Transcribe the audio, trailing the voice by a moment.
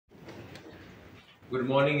Good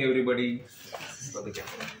morning, everybody.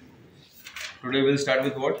 Today we'll start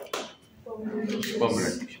with what? Permanent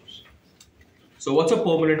tissues. So, what's a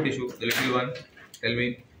permanent tissue? The little one. Tell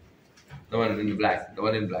me. The one in black. The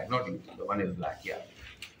one in black. Not you. The one in black. Yeah.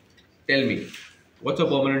 Tell me. What's a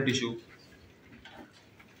permanent tissue?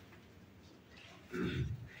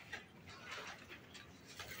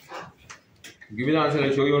 Give me the answer.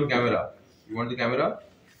 I'll show you on camera. You want the camera?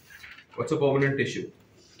 What's a permanent tissue?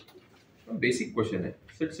 A basic question. Hai.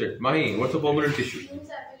 Sit. Mahi, what's a permanent tissue?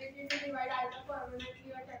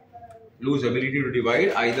 Lose ability to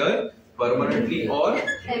divide either permanently or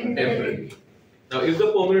temporarily. Now, if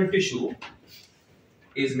the permanent tissue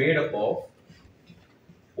is made up of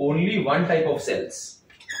only one type of cells,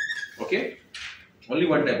 okay? Only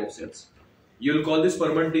one type of cells. You will call this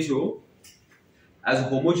permanent tissue as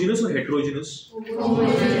homogeneous or heterogeneous?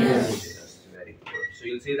 Homogeneous. Very good. So,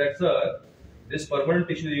 you will say that, sir, this permanent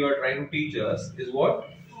tissue you are trying to teach us is what?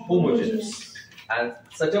 Homogeneous. And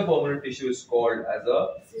such a permanent tissue is called as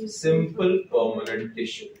a simple permanent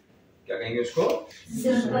tissue. क्या कहेंगे उसको?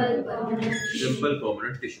 Simple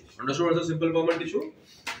permanent tissue. Understood what's a simple permanent tissue?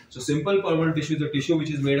 So simple permanent tissue is a tissue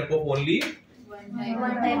which is made up of only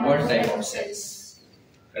one type of cells.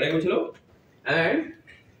 Correct, Muchalo? And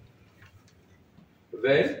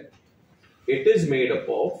when it is made up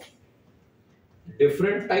of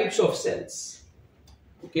different types of cells,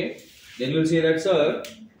 okay, then you will say that, sir,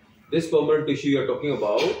 this permanent tissue you are talking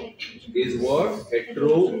about is what?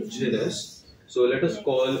 Heterogeneous. So let us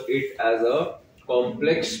call it as a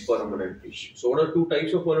complex permanent tissue. So what are two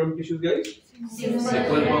types of permanent tissues, guys?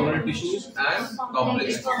 Simple permanent tissues and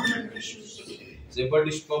complex permanent tissues. Simple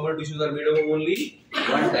permanent tissues are made up of only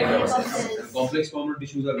one type of cells. And complex permanent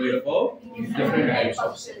tissues are made up of different types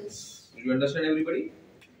of cells. Do you understand, everybody?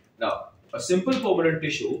 Now, a simple permanent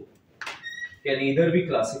tissue can either be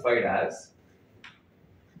classified as,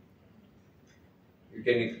 you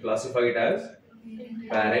can classify it as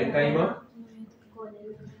parenchyma,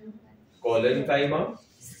 collenchyma,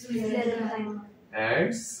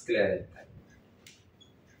 and sclerenchyma.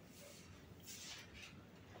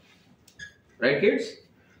 Right, kids?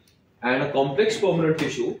 And a complex permanent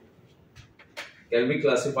tissue can be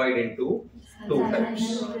classified into two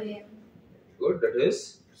types. Good, that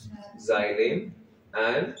is xylem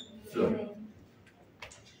and phloem.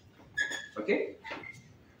 Okay?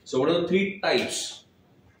 So what are the three types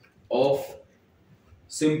of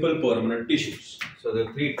simple permanent tissues? So the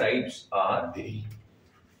three types are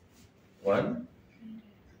one,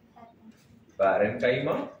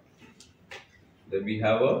 parenchyma, then we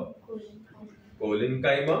have a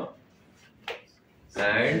collenchyma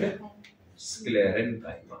and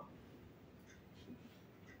sclerenchyma.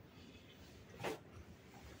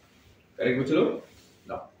 Correct, Muchalo?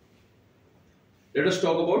 Now, let us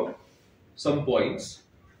talk about some points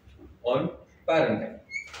on parenchyma.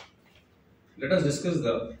 Let us discuss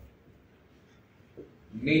the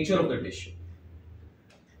nature of the tissue.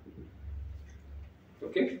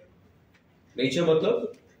 Okay? Nature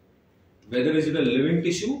matlab whether is it a living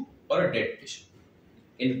tissue or a dead tissue.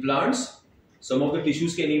 In plants, some of the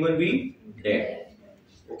tissues can even be dead.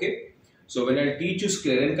 Okay? So when I teach you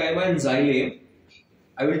sclerenchyma and xylem,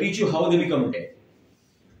 I will teach you how they become dead.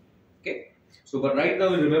 Okay? So but right now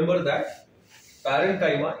remember that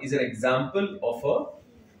parenchyma is an example of a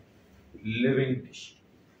living tissue.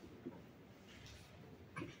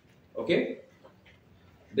 Okay?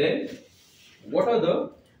 Then, what are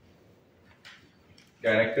the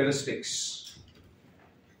characteristics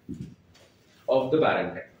of the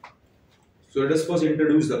parenchyma? So let us first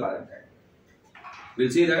introduce the parenchyma. We'll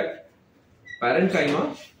say that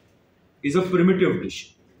parenchyma is a primitive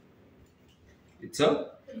tissue. It's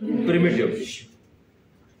a primitive tissue.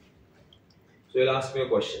 So you'll ask me a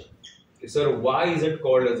question. Sir, why is it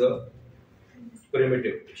called as a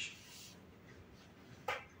primitive tissue?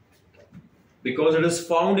 Because it is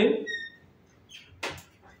found in,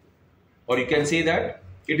 or you can say that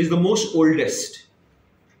it is the most oldest.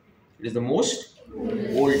 It is the most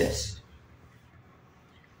oldest.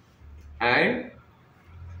 And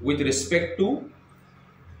with respect to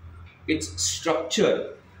its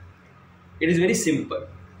structure, it is very simple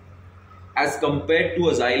as compared to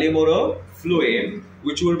a xylem or a phloem,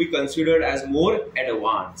 which would be considered as more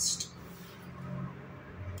advanced.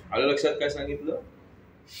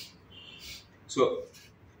 So,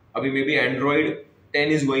 maybe Android 10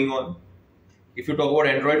 is going on. If you talk about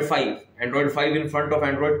Android 5 in front of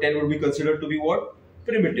Android 10 would be considered to be what?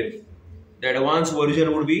 Primitive. The advanced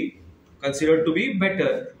version would be considered to be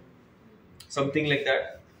better. Something like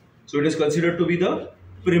that. So, it is considered to be the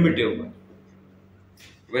primitive one.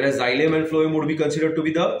 Whereas xylem and phloem would be considered to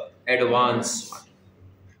be the advanced one.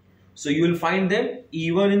 So you will find them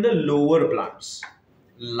even in the lower plants.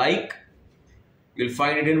 Like you'll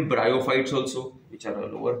find it in bryophytes also, which are the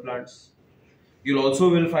lower plants. You'll also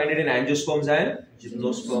will find it in angiosperms and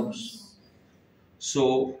gymnosperms.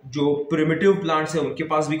 So जो primitive plants है उनके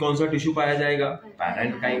पास भी कौन सा tissue पाया जाएगा?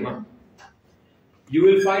 Parenchyma. You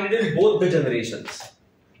will find it in both the generations,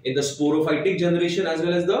 in the sporophytic generation as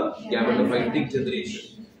well as the gametophytic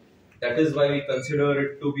generation. That is why we consider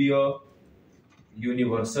it to be a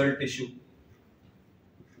universal tissue.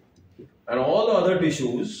 And all the other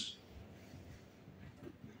tissues,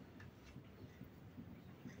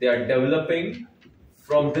 they are developing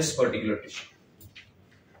from this particular tissue.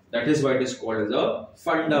 That is why it is called as a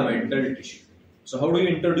fundamental tissue. So how do you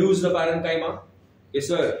introduce the parenchyma? Yes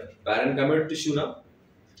sir, parenchymal tissue ना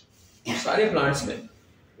सारे plants में,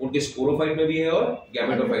 उनके sporophyte में भी है और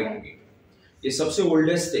gametophyte में भी है. ये सबसे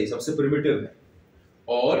oldest है, सबसे primitive है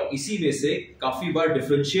और इसी में से काफी बार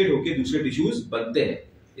differentiate होके दूसरे tissues बनते हैं.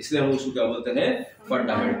 इसलिए हम उसको क्या बोलते हैं?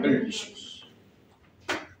 Fundamental tissues.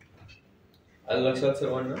 Al-Lakshat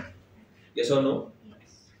sir, yes or no?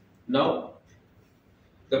 Now,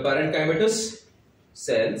 the parenchymatous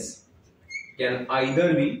cells can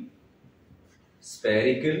either be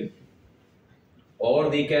spherical or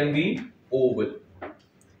they can be oval,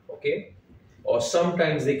 okay, or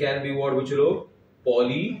sometimes they can be what, which you know,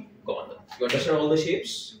 polygonal. You understand all the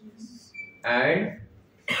shapes? And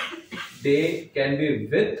they can be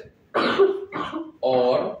with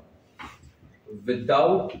or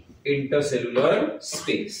without intercellular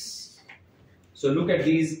space. So look at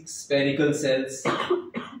these spherical cells.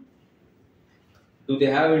 Do they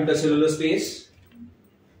have intercellular space?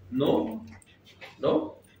 No?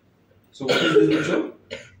 No? So what is this picture?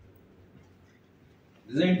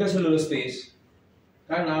 This is an intercellular space.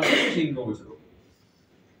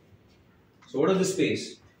 So what is this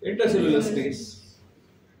space? Intercellular space.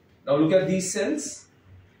 Now look at these cells.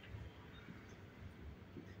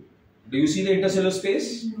 Do you see the intercellular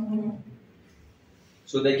space?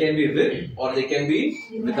 So they can be with or they can be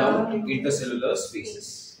without intercellular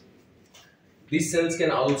spaces. These cells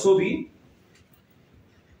can also be,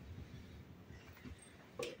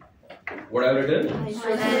 what I have written?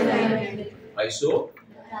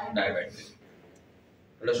 Isodiametric.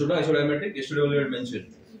 Understood isodiametric? Yesterday only I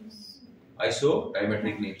mentioned.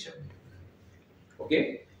 Isodiametric nature.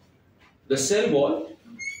 Okay? The cell wall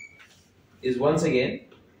is once again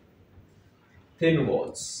thin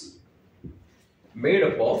walls made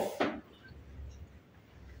up of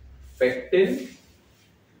pectin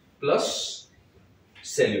plus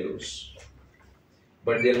cellulose,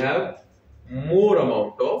 but they'll have more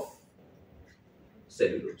amount of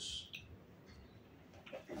cellulose.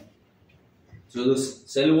 So the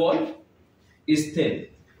cell wall is thin.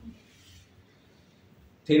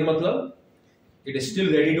 Thin matlab it is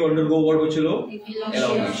still ready to undergo what bachalo?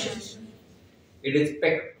 Elongation. It is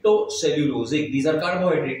pectocellulosic. These are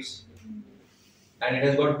carbohydrates. And it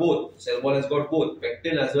has got both. Cell wall has got both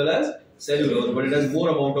pectin as well as cellulose, but it has more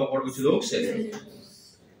amount of what cellulose.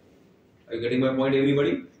 Are you getting my point,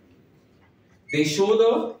 everybody? They show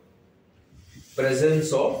the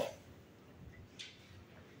presence of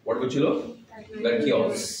what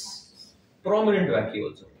vacuoles, prominent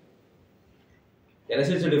vacuoles. Can I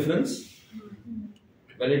say it's a difference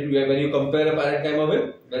when you compare a parenchyma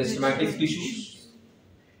with meristematic tissues?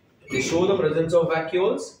 They show the presence of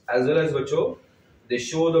vacuoles as well as they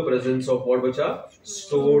show the presence of what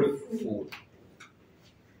stored food.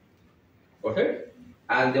 Got it?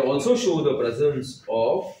 And they also show the presence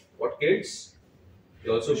of what, kids? They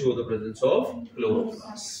also show the presence of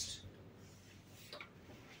chloroplast.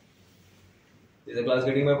 Is the class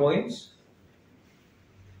getting my points?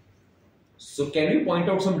 So can you point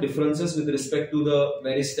out some differences with respect to the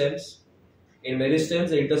meristems? In meristems,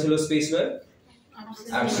 the intercellular space were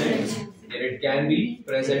absent. Yet it can be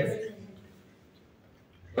present.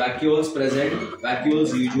 Vacuoles present,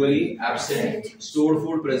 vacuoles usually absent. Stored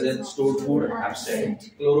food present, stored food absent.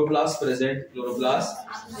 Chloroplast present,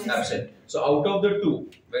 chloroplast absent. So out of the two,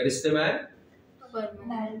 meristem and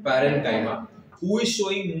parenchyma, who is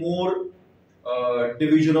showing more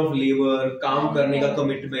division of labor, काम करने का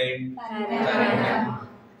commitment? Parenchyma.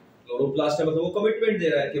 Chloroplast है मतलब वो commitment दे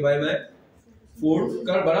रहा है कि भाई मैं food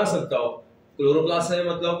कर बना सकता हूँ. क्लोरोप्लास्ट है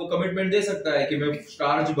मतलब वो कमिटमेंट दे सकता है कि मैं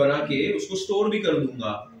स्टार्च बना के उसको स्टोर भी कर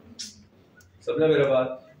दूंगा. समझा मेरा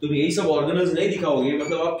बात? तुम यही सब ऑर्गेनल्स नहीं दिखाओगे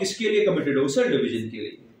मतलब आप किसके लिए कमिटेड हो? सेल डिवीजन के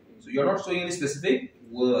लिए. So you are not showing any specific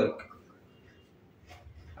work.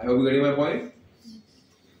 I hope you getting my point.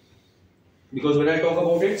 Because when I talk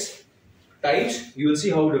about its types, you will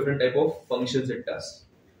see how different type of functions it does.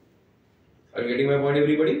 Are you getting my point,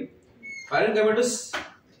 everybody? Parenchymatous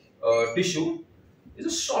tissue is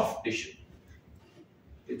a soft tissue.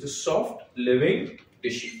 It's a soft living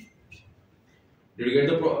tissue. Did you get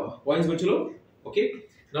the points, Bachalo? Okay.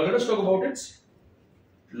 Now let us talk about its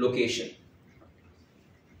location.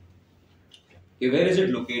 Okay, where is it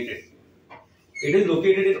located? It is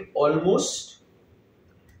located in almost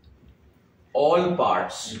all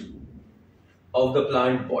parts of the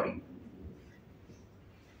plant body.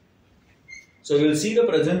 So you will see the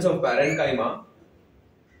presence of parenchyma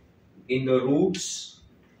in the roots,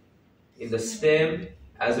 in the stem,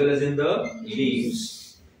 as well as in the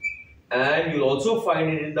leaves. And you'll also find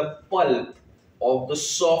it in the pulp of the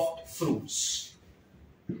soft fruits.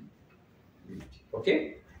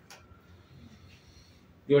 Okay?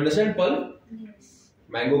 You understand pulp? Yes.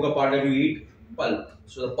 Mango ka part that you eat, pulp.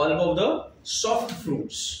 So the pulp of the soft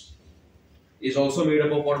fruits is also made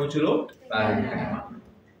up of what, Bachalo? Parenchyma.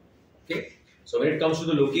 Okay? So when it comes to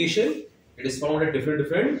the location, it is found at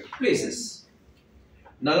different places.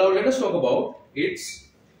 Now let us talk about its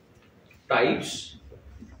types,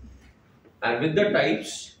 and with the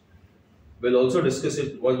types, we'll also discuss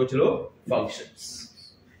it what, Bachalo?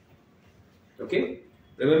 Functions. Okay?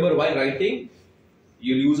 Remember, while writing,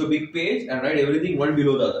 you'll use a big page and write everything one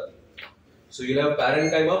below the other. So you'll have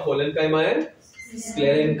parenchyma, collenchyma and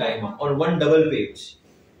sclerenchyma on one double page.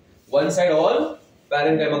 One side all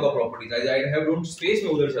parenchyma ka properties. I have don't space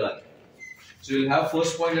mein udhar chala gaya. So you'll have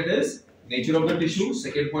first point, that is nature of the tissue.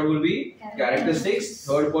 Second point will be characteristics.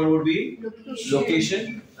 Third point would be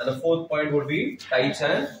location. And the fourth point would be types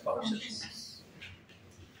and functions.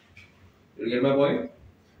 You get my point?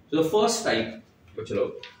 So the first type,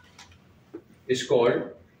 Bachalo, is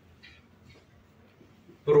called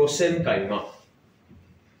prosenchyma.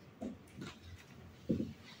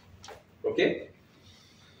 Okay?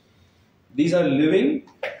 These are living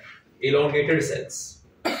elongated cells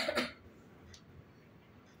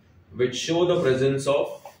which show the presence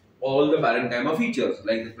of all the parenchyma features,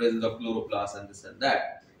 like the presence of chloroplast and this and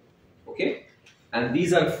that. Okay? And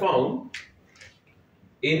these are found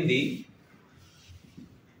in the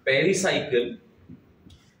pericycle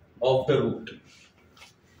of the root.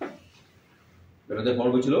 Where are they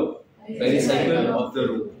found, Bachalo? Pericycle of the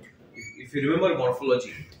root. If you remember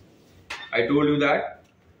morphology, I told you that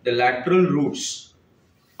the lateral roots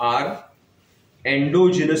are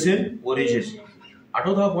endogenous in origin.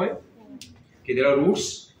 Ato tha point? Okay, there are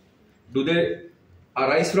roots. Do they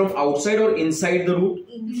arise from outside or inside the root?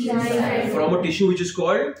 Inside. From a tissue which is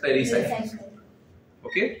called pericycle.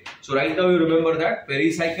 Okay, so right now you remember that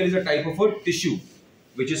pericycle is a type of a tissue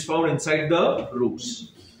which is found inside the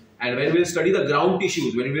roots. And when we will study the ground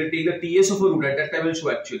tissues, when we will take the TS of a root, at that time we will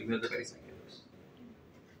show actually where the pericycle is.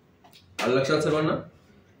 All lakshat sarvanna?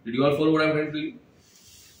 Did you all follow what I am trying to tell you?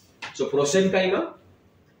 So prosenchyma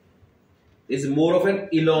is more of an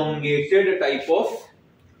elongated type of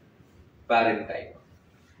parenchyma,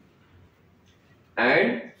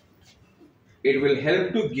 and it will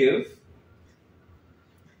help to give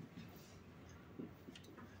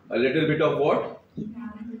a little bit of what?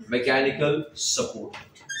 Mechanical support.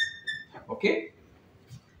 Okay?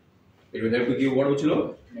 It will help to give what,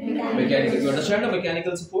 Bachalo? Mechanical. You understand the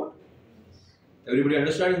mechanical support? Everybody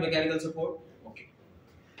understands mechanical support? Okay.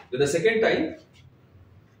 Then the second type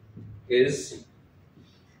is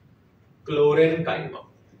chlorenchyma.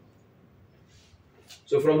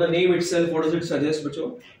 So from the name itself, what does it suggest,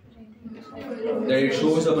 Bacho? That it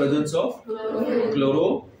shows the presence of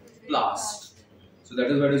chloroplast. So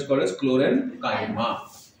that is what is called as chlorenchyma.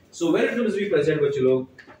 So where it will be present, Bachalo?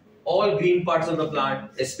 All green parts of the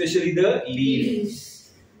plant, especially the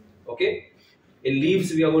leaves. Okay? In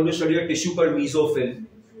leaves, we are going to study a tissue called mesophyll.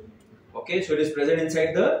 Okay? So it is present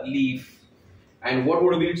inside the leaf. And what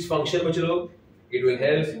would be its function, Bachalo? It will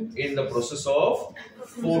help in the process of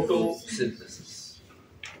photosynthesis.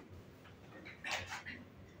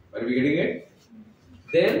 Are we getting it?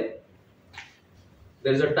 Then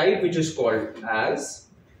there is a type which is called as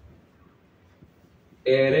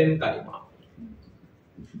parenchyma.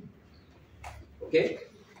 Okay.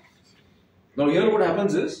 Now here what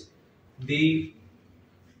happens is the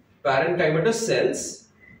parenchymatous cells.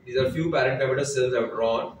 These are few parenchymatous cells I have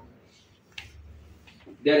drawn.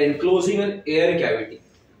 They are enclosing an air cavity.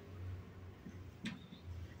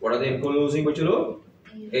 What are they enclosing, Bachalo?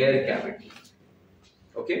 Air cavity.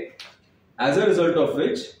 Okay. As a result of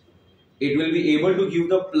which, it will be able to give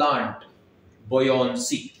the plant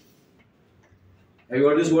buoyancy. Have you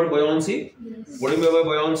heard this word buoyancy? Yes. What do you mean by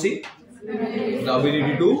buoyancy? The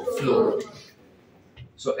ability to float.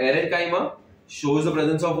 So parenchyma shows the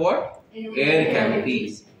presence of what? Air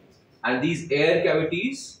cavities. And these air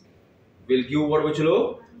cavities will give what,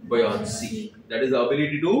 Bachalo? buoyancy. That is the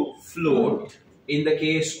ability to float in the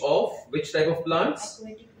case of which type of plants?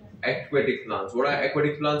 Aquatic plants. What are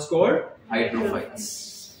aquatic plants called? Hydrophytes.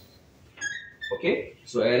 Okay,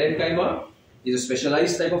 so parenchyma is a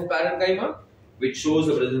specialized type of parenchyma which shows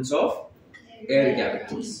the presence of air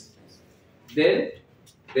cavities. Then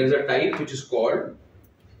there is a type which is called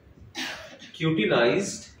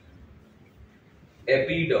cutinized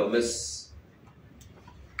epidermis.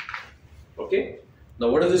 Okay, now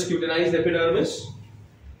what is this cutinized epidermis?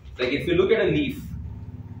 Like if you look at a leaf,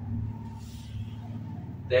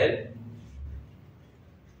 then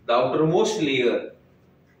the outermost layer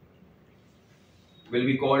will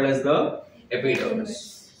be called as the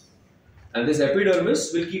epidermis, and this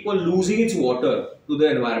epidermis will keep on losing its water to the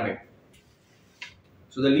environment.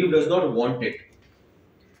 So the leaf does not want it,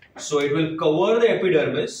 so it will cover the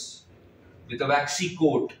epidermis with a waxy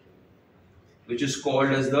coat which is called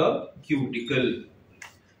as the cuticle.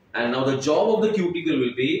 And now the job of the cuticle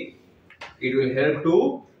will be, it will help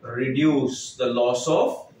to reduce the loss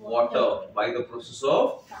of water by the process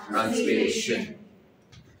of transpiration.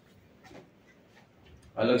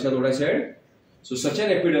 Understand what I said? So such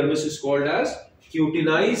an epidermis is called as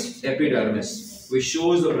cutinized epidermis, which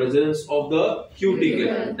shows the presence of the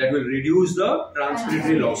cuticle that will reduce the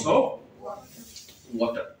transpiratory loss of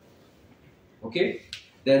water. Okay,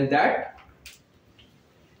 then that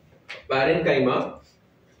parenchyma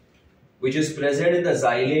which is present in the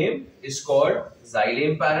xylem is called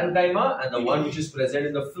xylem parenchyma, and the one which is present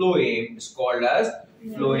in the phloem is called as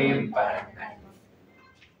phloem parenchyma.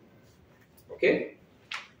 Okay,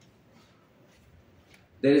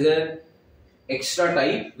 there is an extra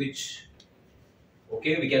type which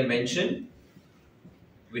we can mention,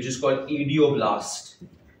 which is called idioblast.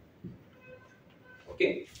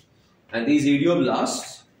 Okay, and these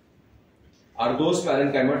idioblasts are those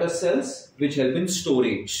parenchymatous cells which help in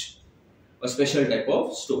storage, a special type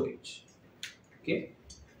of storage. Okay,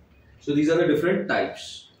 so these are the different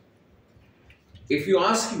types. If you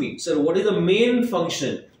ask me, sir, what is the main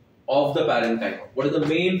function of the parenchyma? What is the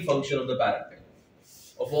main function of the parenchyma?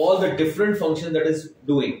 Of all the different functions that is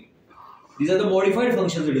doing, these are the modified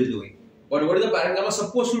functions it is doing. But what is the parenchyma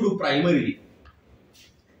supposed to do primarily?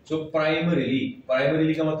 So primarily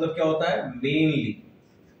का मतलब क्या होता है? Mainly,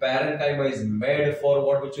 parenchyma is made for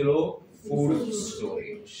what, बच्चे लोग? Food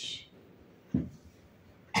storage.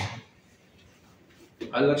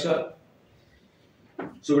 Alaksha.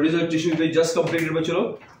 So what is the tissue we just completed, बच्चे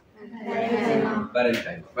लोग?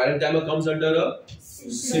 Parenchyma. Parenchyma comes under a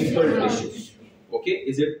simple tissue. Okay,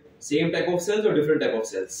 is it same type of cells or different type of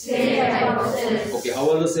cells? Same type of cells. Okay, how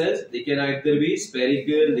are the cells? They can either be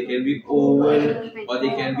spherical, they can be oval, or they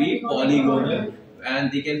can be polygonal,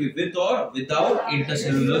 and they can be with or without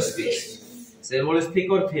intercellular space. Cell wall is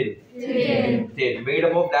thick or thin? Thin. Thin. Made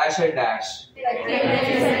up of dash and dash. But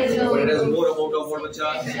it has more amount of what,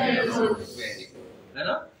 bacha? Very good. है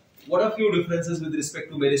ना? What are few differences with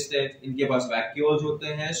respect to meristem? इनके पास vacuoles होते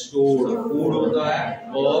हैं, stored food होता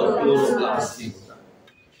है, और chloroplast भी होता है.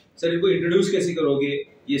 सर इनको इंट्रोड्यूस कैसे करोगे?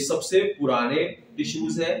 ये सबसे पुराने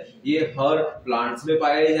टिश्यूज है, ये हर प्लांट्स में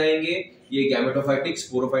पाए जाएंगे, ये गैमेटोफाइटिक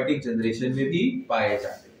स्पोरोफाइटिक जनरेशन में भी पाए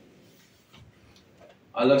जाते हैं.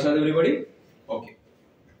 Understand everybody? Okay.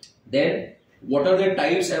 Then what are their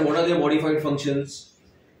types and what are their modified functions?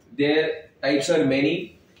 Their types are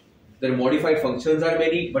many, their modified functions are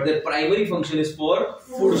many, but their primary function is for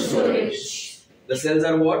food storage. The cells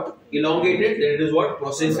are what? Elongated, then it is what?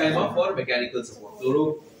 Prosenchyma for mechanical support.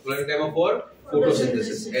 Chloroplankton for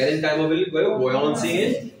photosynthesis. Parenchyma will give buoyancy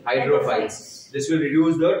in hydrophytes. This will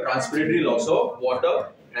reduce the transpiratory loss of water,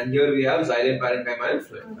 and here we have xylem parenchyma and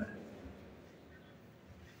phloem parenchyma.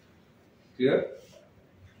 Clear?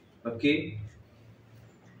 Okay.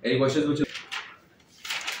 Any questions?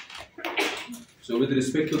 So with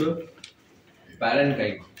respect to the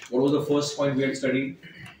parenchyma, what was the first point we had studied?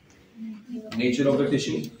 Nature of the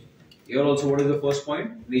tissue. Here also what is the first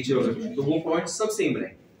point? Nature of the tissue. So both points sub same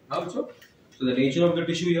rank. So the nature of the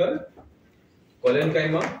tissue here,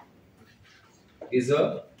 collenchyma is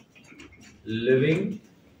a living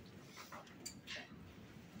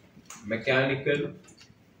mechanical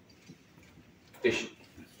tissue.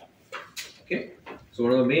 Okay. So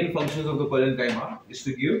one of the main functions of the collenchyma is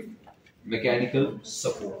to give mechanical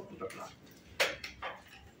support to the plant.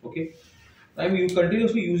 Okay. I mean, you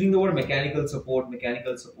continuously using the word mechanical support,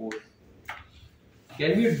 mechanical support.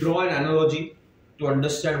 Can we draw an analogy to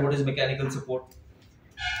understand what is mechanical support?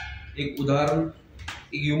 एक उदाहरण,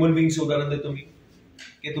 एक human being से उदाहरण देतो मी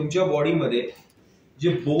की तुमच्या body मध्ये जे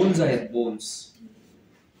bones आहेत, बोन्स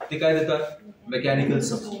ते काय देतात? Mechanical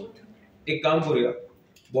support. एक काम करूया,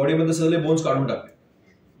 बॉडी मध्ये सगळे बोन्स काढून टाकूया,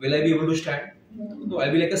 will I be able to stand? No,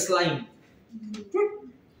 I'll be like a slime.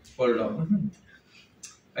 Fall down.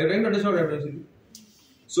 Are you trying to understand what I'm saying?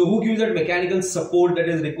 So who gives that mechanical support that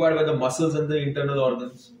is required by the muscles and the internal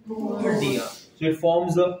organs? Haddiyan. So it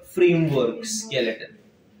forms the framework, skeleton.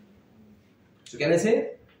 So can I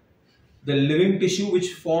say the living tissue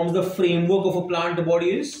which forms the framework of a plant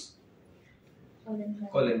body is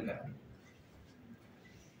collenchyma.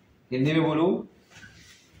 Hindi mein bolu.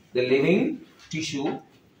 The living tissue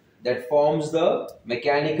that forms the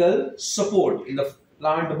mechanical support in the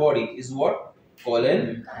plant body is what?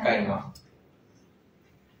 Collenchyma.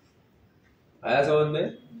 Aaya samajh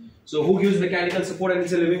mein? So who gives mechanical support and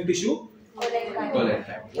it's a living tissue?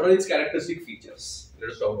 Collenchyma. What are its characteristic features?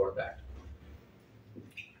 Let us talk about that.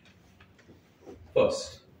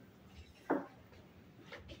 First,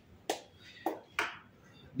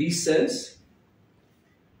 these cells,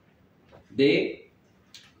 they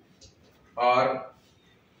are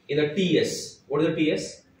in a TS. What is a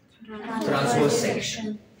TS? Transverse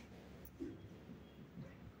section.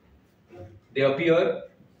 They appear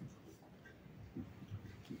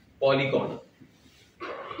polygonal.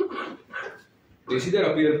 Do you see they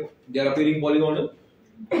are appearing polygonal?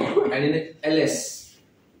 And in LS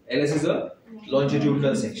is a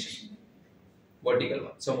longitudinal section. Vertical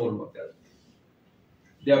one, some more about that.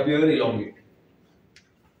 They appear elongate.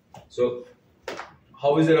 So,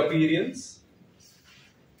 how is their appearance?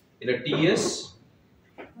 In a TS,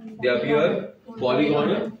 they appear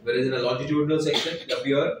polygonal, whereas in a longitudinal section, they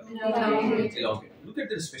appear elongate. Look at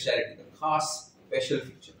the speciality, the khas special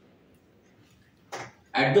feature.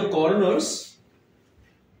 At the corners,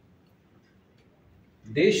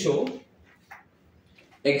 they show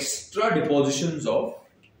extra depositions of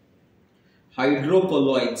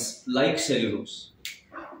hydrocolloids like cellulose.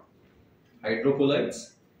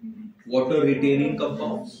 Hydrocolloids, water retaining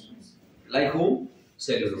compounds like whom?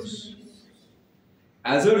 Cellulose.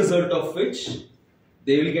 As a result of which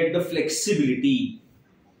they will get the flexibility,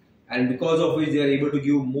 and because of which they are able to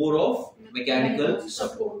give more of mechanical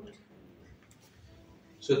support.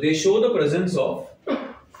 So they show the presence of,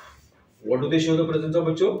 what do they show the presence of,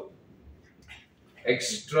 bacho?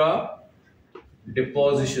 Extra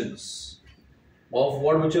depositions of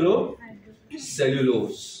what, bachalo?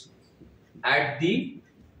 Cellulose at the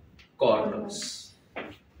corners.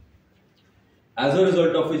 As a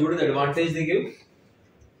result of which, what is the advantage they give?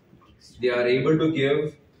 They are able to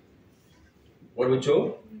give what,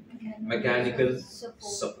 bacho? Mechanical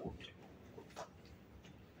support.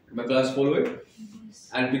 My class follow it?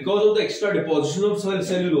 And because of the extra deposition of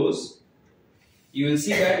cellulose, you will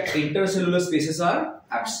see that intercellular spaces are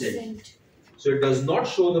absent. So it does not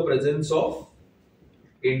show the presence of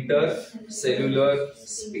intercellular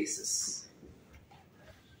spaces.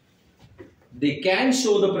 They can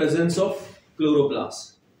show the presence of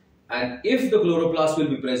chloroplast. And if the chloroplast will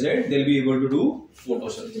be present, they will be able to do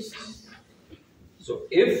photosynthesis. So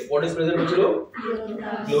if what is present,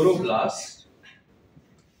 chloroplast,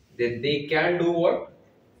 then they can do what?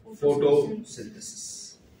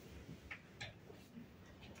 Photosynthesis.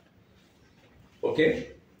 Okay.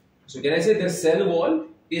 So can I say their cell wall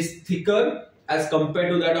is thicker as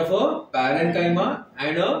compared to that of a parenchyma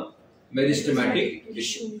and a meristematic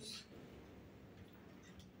tissue.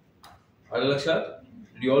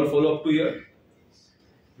 Did you all follow up to here?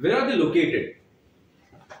 Where are they located?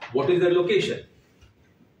 What is their location?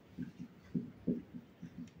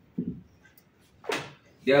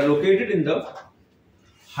 They are located in the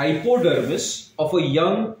hypodermis of a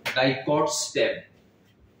young dicot stem.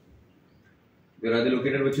 Where are they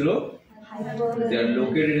located, bachalo? They are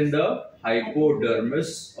located in the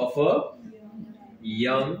hypodermis of a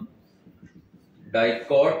young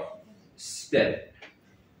dicot stem.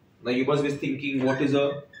 Now you must be thinking, what is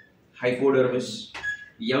a hypodermis?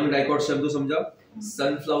 Young dicot stem to samjha?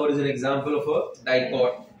 Sunflower is an example of a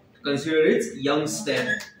dicot. Consider its young stem.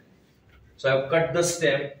 So I have cut the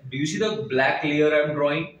stem. Do you see the black layer I am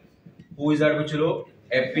drawing? Who is that, bachalo?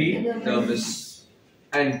 Epidermis.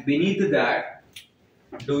 And beneath that,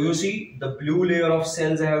 do you see the blue layer of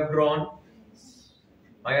cells I have drawn?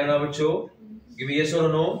 Ayana bacho, give me yes or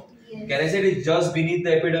no. Yes. Can I say it is just beneath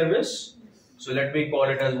the epidermis? So let me call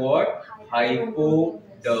it as what?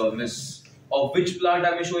 Hypodermis. Of which plant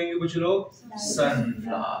I am showing you, bachalo?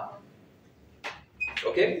 Sunflower.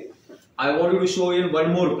 Okay. I want you to show you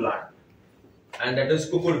one more plant, and that is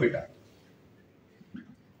cucurbita.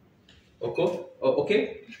 Okay.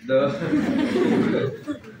 Okay. The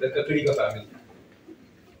Kakadi family.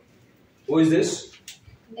 Who is this?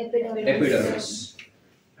 Epidermis.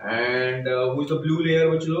 And who is the blue layer,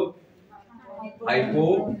 bachalo?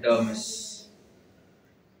 Hypodermis.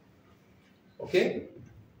 Okay.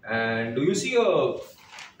 And do you see a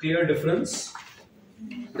clear difference?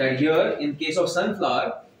 That here, in case of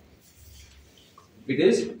sunflower, it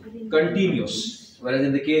is continuous, whereas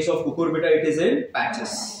in the case of cucurbita, it is in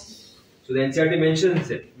patches. So the NCERT mentions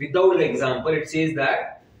it without the example. It says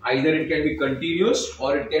that either it can be continuous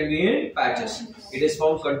or it can be in patches. It is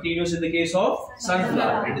found continuous in the case of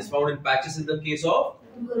sunflower. It is found in patches in the case of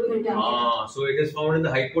so it is found in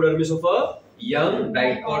the hypodermis of a young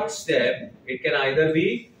dicot stem. It can either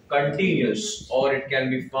be continuous or it can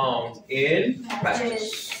be found in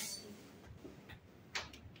patches.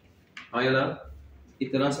 Ayana,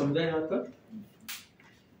 itna samjha yahan tak?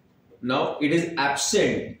 Now it is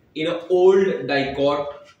absent in an old dicot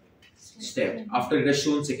stem. After it has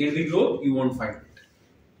shown secondary growth, you won't find it.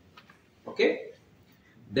 Okay?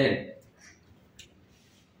 Then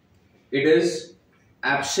it is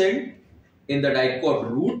absent in the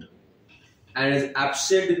dicot root and is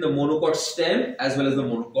absent in the monocot stem as well as the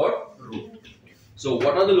monocot root. So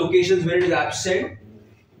what are the locations where it is absent?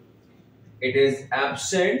 It is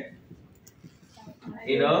absent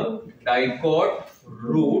in a dicot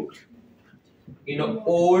root, in an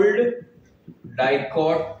old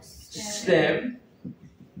dicot stem,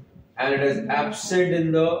 and it is absent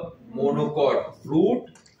in the monocot root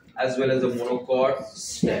as well as the monocot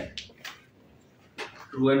stem.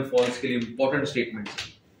 True and false के लिए important statements.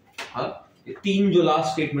 हाँ, ये तीन जो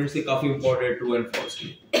last statements थे काफी important true and false के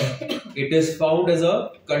लिए. It is found as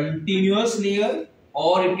a continuous layer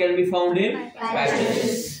or it can be found in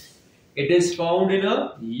patches. It is found in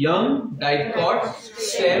a young dicot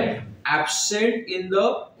stem, absent in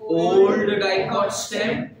the old dicot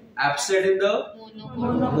stem, absent in the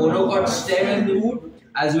monocot stem and root,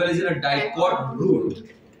 as well as in a dicot root.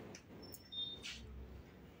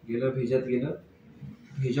 गेला भेजा गेला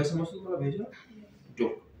भेजा समझो थोड़ा भेजा जो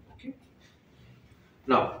okay.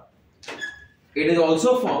 Now it is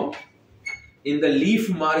also found in the leaf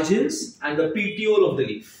margins and the petiole of the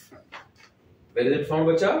leaf. Where is it found,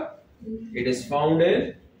 bacha? It is found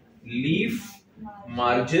in leaf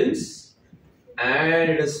margins and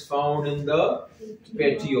it is found in the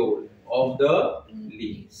petiole of the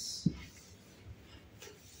leaves.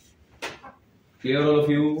 Clear, all of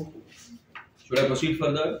you? Should I proceed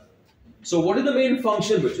further? So what is the main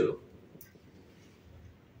function, bachalo?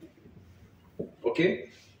 Okay,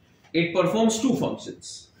 it performs two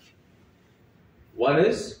functions. One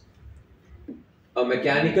is a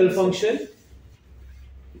mechanical function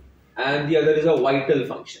and the other is a vital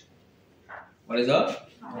function. One is a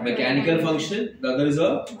mechanical function, the other is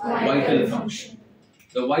a vital function.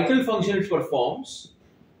 The vital function it performs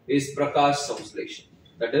is prakash samsleshon,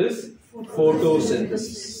 that is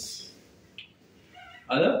photosynthesis.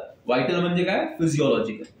 Other vital म्हणजे काय?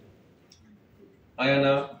 Physiological.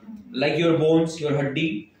 Ayana, like your bones, your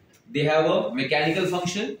haddi, they have a mechanical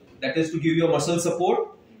function, that is to give you a muscle support,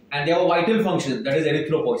 and they have a vital function, that is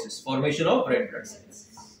erythropoiesis, formation of red blood cells.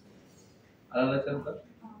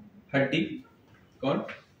 हड्डी कौन?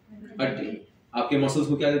 हड्डी आपके muscles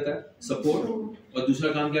को क्या देता है? Support. और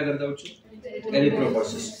दूसरा काम क्या करता है बच्चों?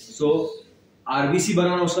 एरिथ्रोपोइसिस. सो आरबीसी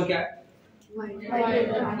बनाना उसका क्या है?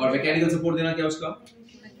 और मैकेनिकल सपोर्ट देना क्या उसका?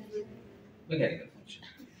 Mechanical function.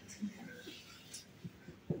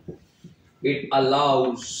 It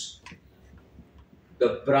allows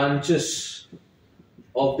the branches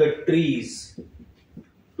of the trees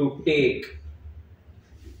to take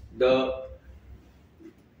the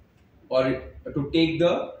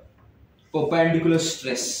perpendicular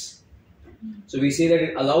stress. So we say that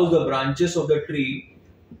it allows the branches of the tree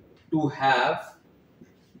to have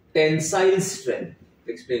tensile strength.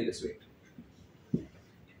 Explain this way.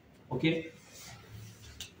 Okay.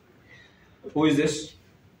 Who is this?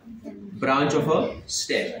 Branch of a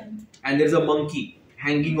stem, and there is a monkey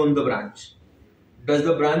hanging on the branch. Does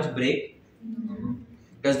the branch break? No.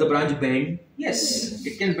 Does the branch bend? Yes,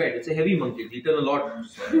 it can bend. It's a heavy monkey. It's eaten a lot.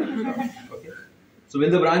 Okay. So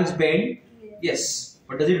when the branch bend, yes,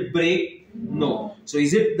 but does it break? No. So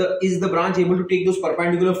is the branch able to take those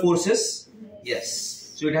perpendicular forces? Yes.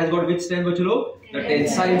 So it has got which strength, bachalo? The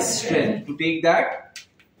tensile strength to take that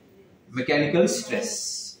mechanical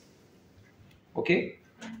stress. Okay.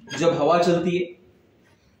 जब हवा चलती है,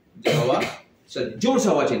 जब हवा जोर से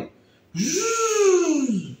हवा चली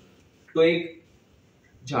तो एक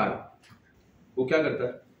झाड़ वो क्या करता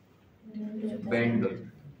है? बेंड.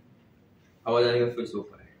 हवा जाने का फिर से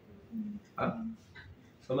ऊपर है.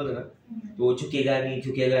 समझ ना? तो वो झुकेगा नहीं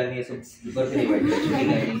सब ऊपर से नहीं बैठेगा.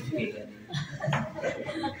 झुकेगा नहीं.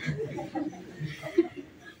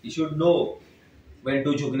 You should know when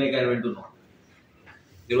to झुकने का and when to not.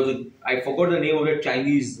 There was I forgot the name of that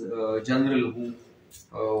Chinese general who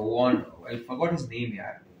won. I forgot his name,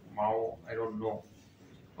 yaar. Mao, I don't know.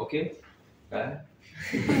 Okay?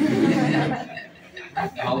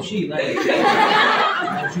 Maushi, right?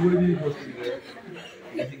 Maushi would be supposed to be there.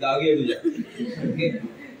 I think okay.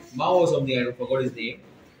 Mao or something, I forgot his name.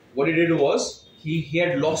 What he did was, he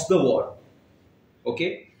had lost the war.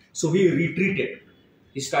 Okay? So he retreated.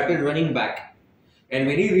 He started running back. And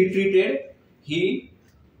when he retreated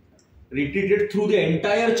through the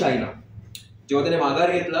entire China.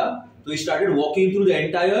 So he started walking through the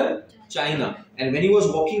entire China. And when he was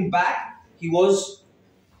walking back, he was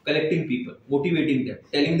collecting people, motivating them,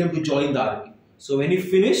 telling them to join the army. So when he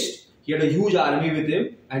finished, he had a huge army with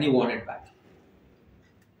him and he won it back.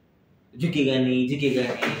 Jikigani,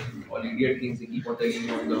 all idiot things they keep on telling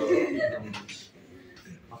you on the news.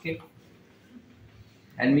 Okay?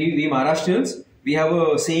 And we Maharashtrians, we have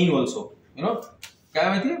a saying also. You know,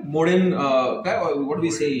 modern, what do we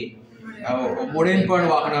say? Modern पण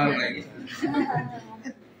वागणार नाही.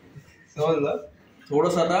 समजलं?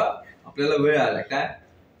 थोडंसं आता आपल्याला वेळ आलाय काय?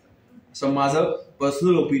 असं माझं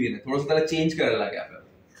पर्सनल ओपिनियन आहे. थोडंसं त्याला चेंज करायला लागेल आपल्याला.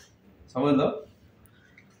 समजलं?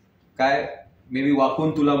 काय मे बी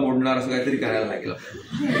वाकून तुला मोडणार असं काहीतरी करायला लागेल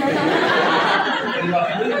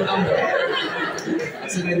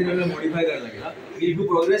असं काहीतरी आपल्याला मॉडिफाय करायला लागेल. वी डू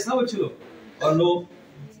प्रोग्रेस ना बच्चे लोग और नो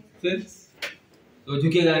फिर तो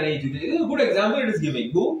झुकेगा नहीं झुकेगा. Good example it is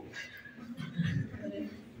giving. Who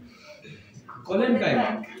Collenchyma.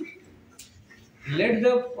 Let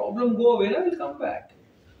the problem go away, I will come back.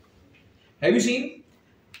 Have you seen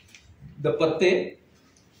the patte?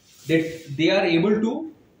 They are able to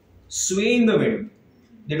sway in the wind.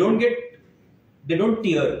 They don't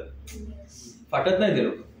tear. Fatat nahi de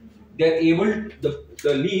log. They are able,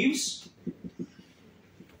 the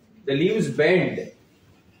leaves bend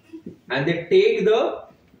and they take the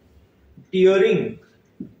tearing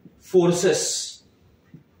forces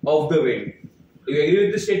of the wind. Do you agree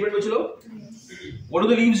with this statement, bachcho? What do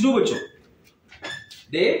the leaves do, bachcho?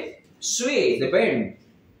 They sway, they bend,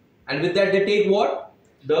 and with that they take what?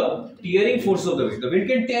 The tearing force of the wind. The wind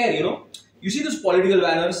can tear, you know. You see those political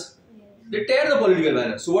banners? They tear the political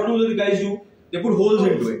banners. So what do the guys do? They put holes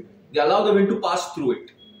into it. They allow the wind to pass through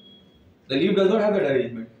it. The leaf does not have that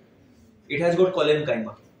arrangement. It has got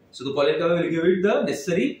Collenchyma. So the Collenchyma will give it the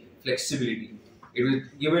necessary flexibility. It will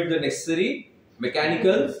give it the necessary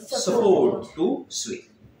mechanical support to sway.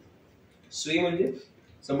 Sway means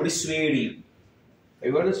somebody swayed you. Have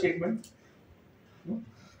you heard the statement? No?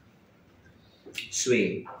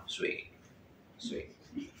 Sway.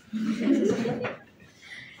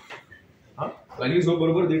 Huh? When you go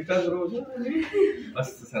borobar ditta borobar.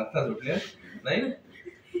 Mast sartha zotल्या. Nahi?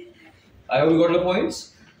 I hope you got the points.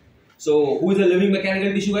 So who is the living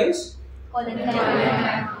mechanical tissue, guys? Collenchyma.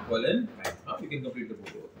 Collenchyma. You can complete the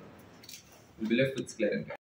book. We'll be left with Sclerenchyma.